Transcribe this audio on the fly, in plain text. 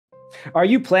Are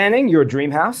you planning your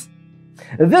dream house?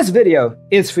 This video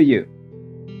is for you.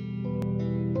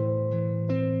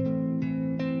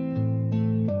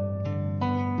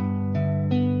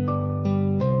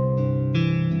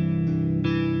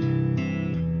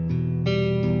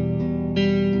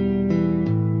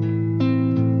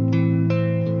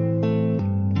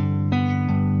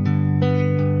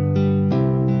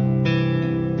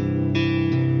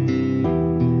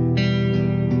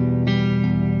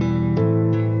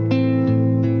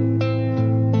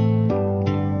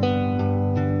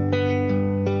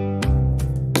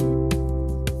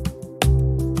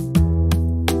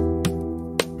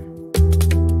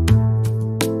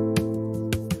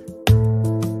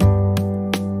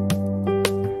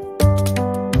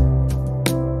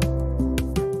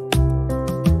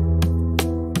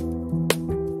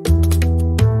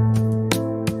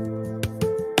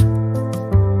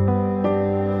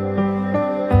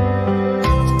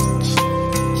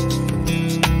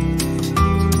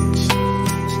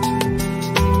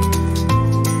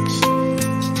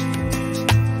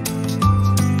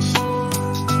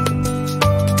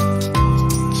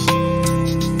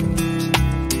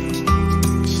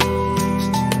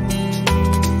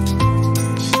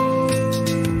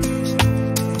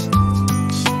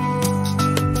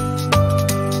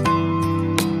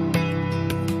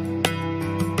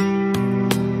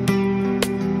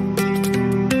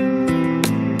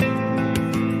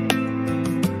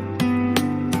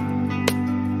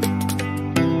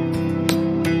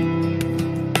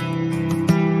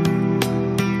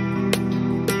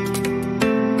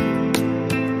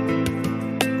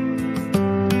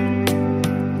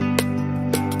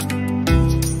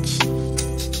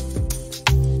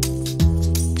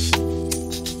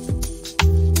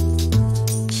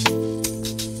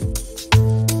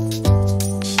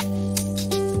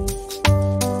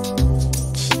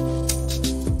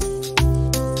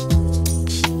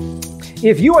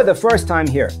 If you are the first time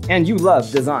here and you love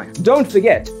design, don't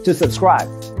forget to subscribe.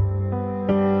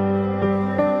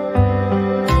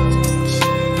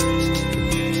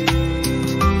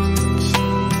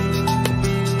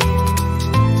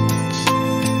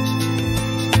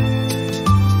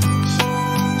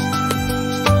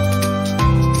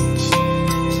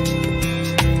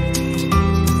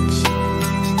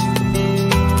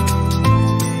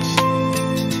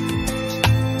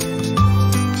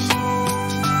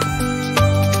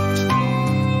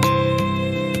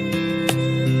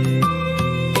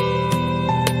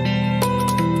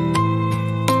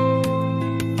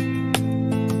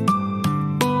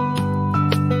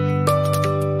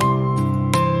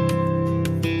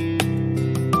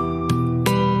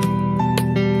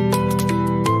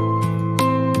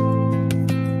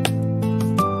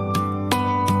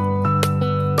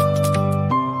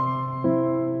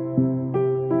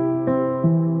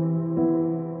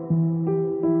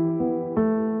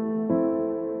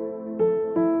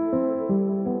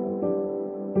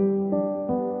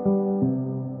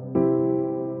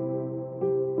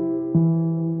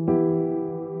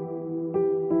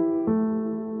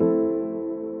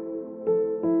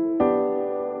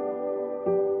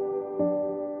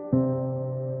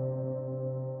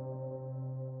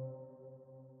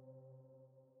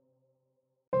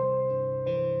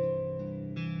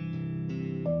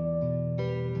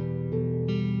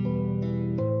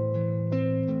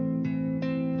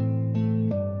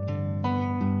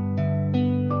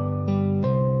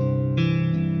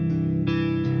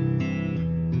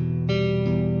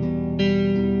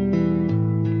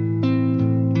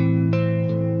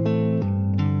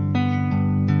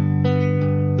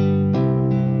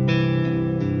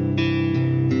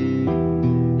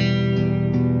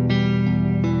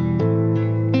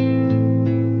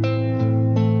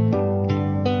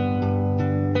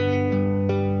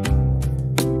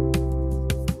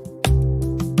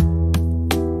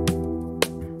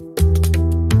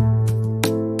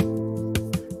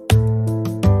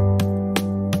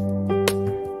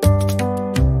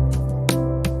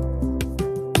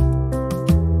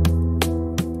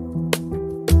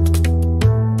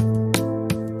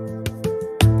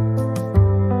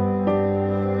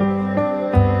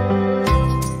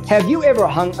 Have you ever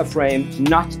hung a frame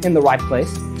not in the right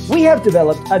place? We have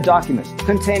developed a document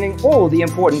containing all the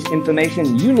important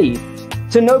information you need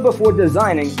to know before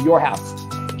designing your house.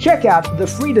 Check out the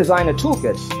free designer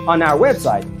toolkit on our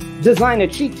website,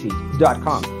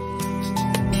 designercheatsheet.com.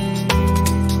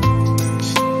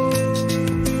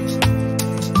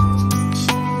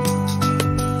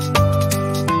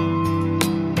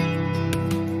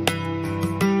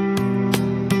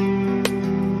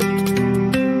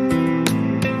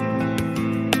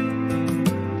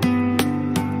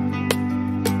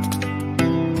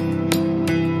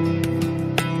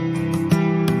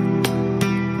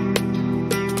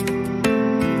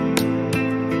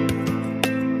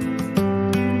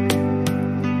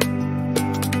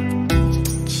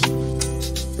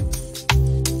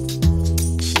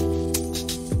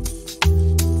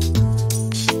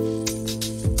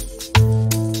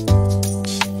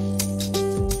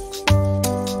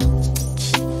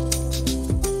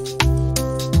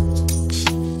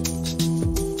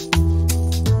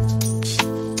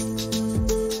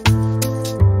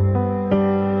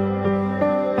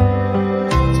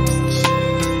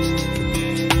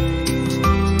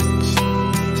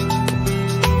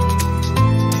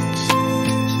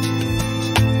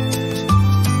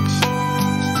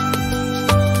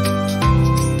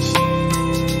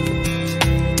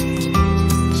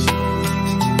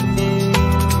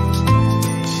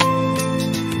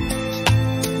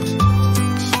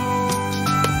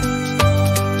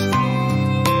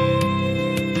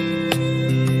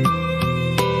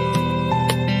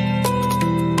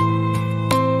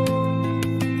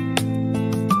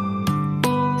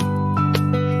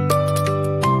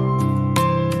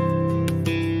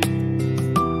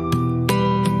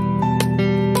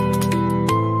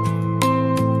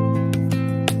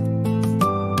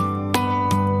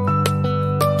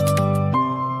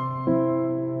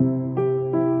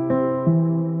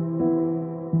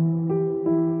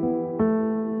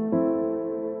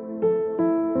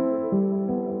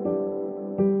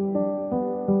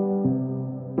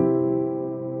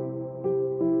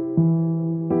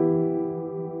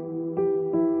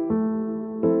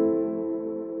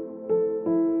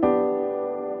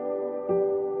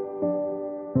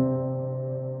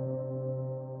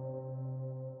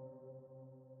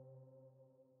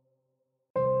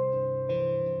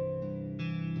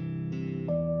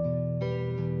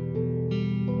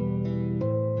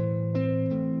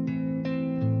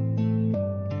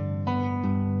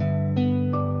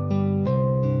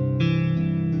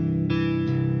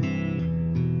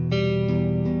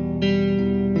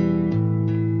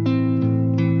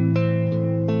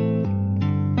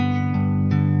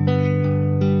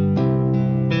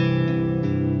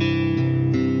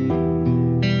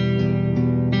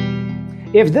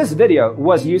 If this video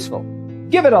was useful,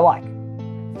 give it a like.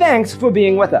 Thanks for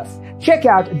being with us. Check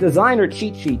out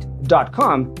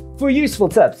designercheatsheet.com for useful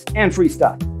tips and free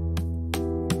stuff.